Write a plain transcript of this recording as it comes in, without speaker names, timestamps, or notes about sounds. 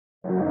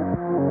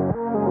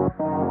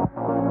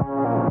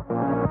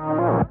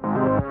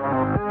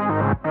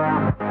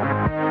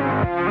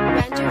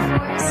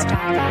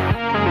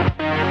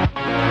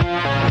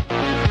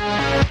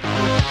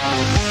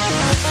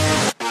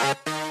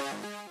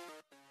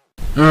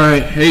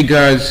Alright, hey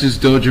guys, this is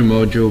Dojo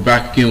Mojo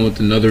back again with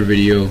another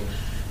video.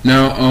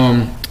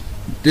 Now,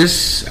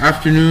 this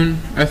afternoon,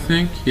 I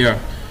think,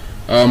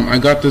 I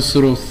got this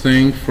little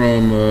thing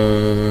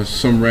from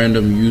some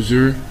random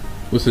user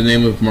with the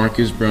name of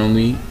Marques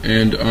Brownlee,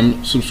 and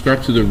I'm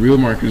subscribed to the real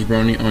Marques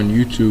Brownlee on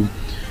YouTube.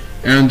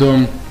 And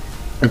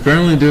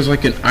apparently there's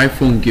like an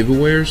iPhone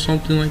giveaway or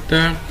something like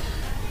that.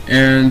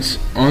 And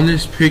on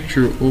this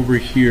picture over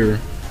here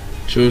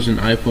shows an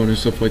iPhone and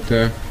stuff like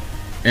that.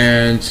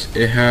 And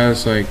it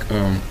has like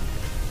a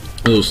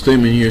little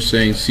statement here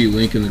saying see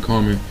link in the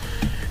comment.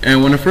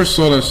 And when I first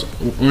saw this,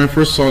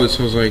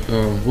 I was like,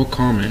 what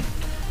comment?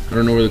 I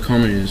don't know where the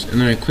comment is.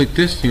 And then I click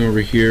this thing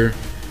over here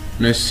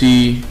and I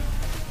see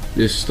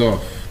this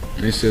stuff,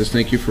 and it says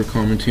thank you for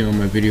commenting on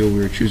my video, we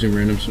were choosing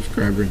random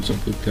subscriber and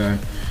stuff like that.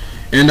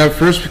 And at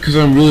first, because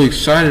I'm really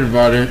excited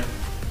about it,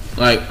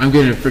 like I'm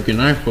getting a freaking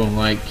iPhone,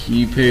 like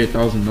you pay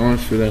 $1,000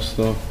 for that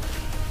stuff,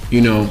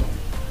 you know,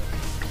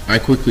 I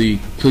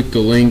quickly clicked the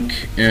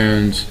link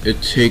and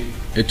it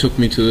took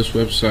me to this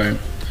website.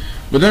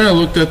 But then I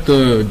looked at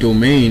the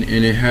domain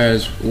and it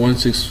has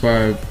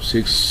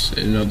 1656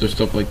 and other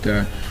stuff like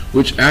that,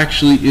 which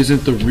actually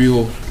isn't the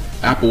real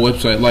Apple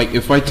website. Like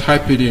if I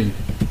type it in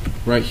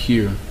right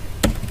here,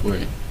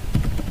 wait,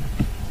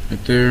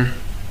 right there,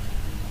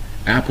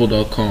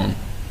 apple.com.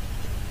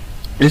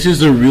 This is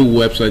their real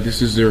website.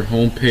 This is their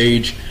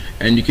homepage,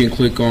 and you can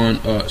click on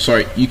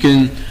you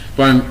can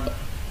find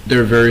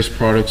their various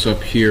products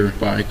up here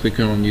by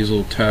clicking on these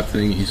little tab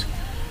thingies,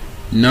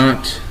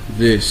 not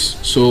this.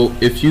 So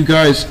if you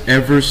guys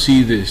ever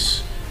see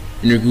this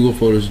in your Google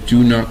Photos,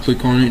 do not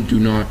click on it.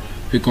 Do not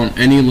click on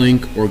any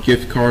link or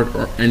gift card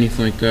or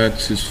anything like that.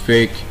 This is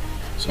fake.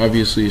 It's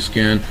obviously a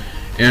scam.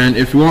 And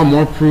if you want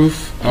more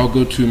proof, I'll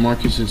go to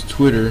Marques's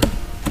Twitter.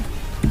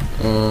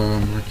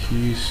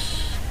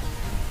 Marques.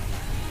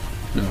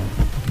 No.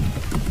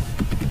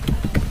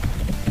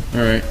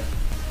 Alright.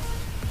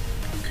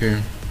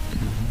 Okay.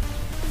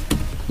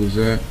 Close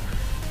that.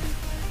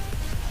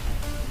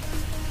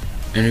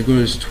 And I go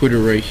to his Twitter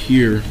right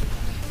here.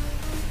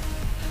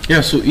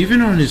 Yeah, so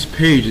even on his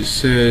page it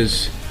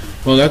says,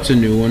 well, that's a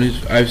new one.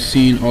 I've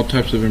seen all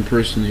types of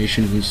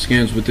impersonations and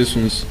scams, but this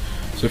one's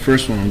the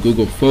first one on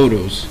Google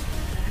Photos.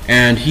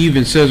 And he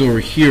even says over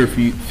here, if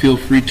you feel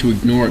free to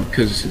ignore it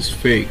because this is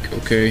fake,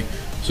 okay?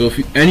 So if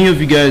any of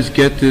you guys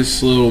get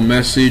this little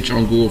message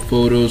on Google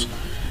Photos,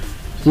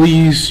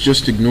 please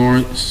just ignore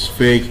it. It's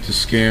fake, it's a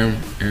scam,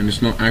 and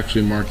it's not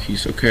actually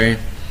Marques, okay?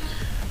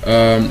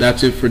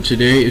 That's it for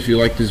today. If you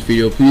like this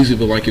video, please leave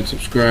a like and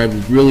subscribe.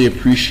 We really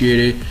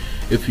appreciate it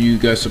if you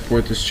guys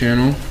support this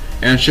channel,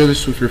 and share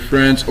this with your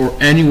friends or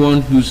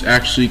anyone who's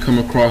actually come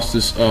across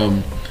this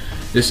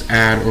this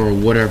ad or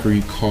whatever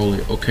you call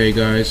it, okay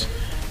guys?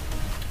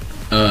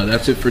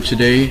 That's it for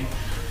today.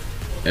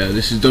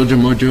 This is Dojo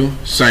Mojo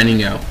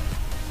signing out.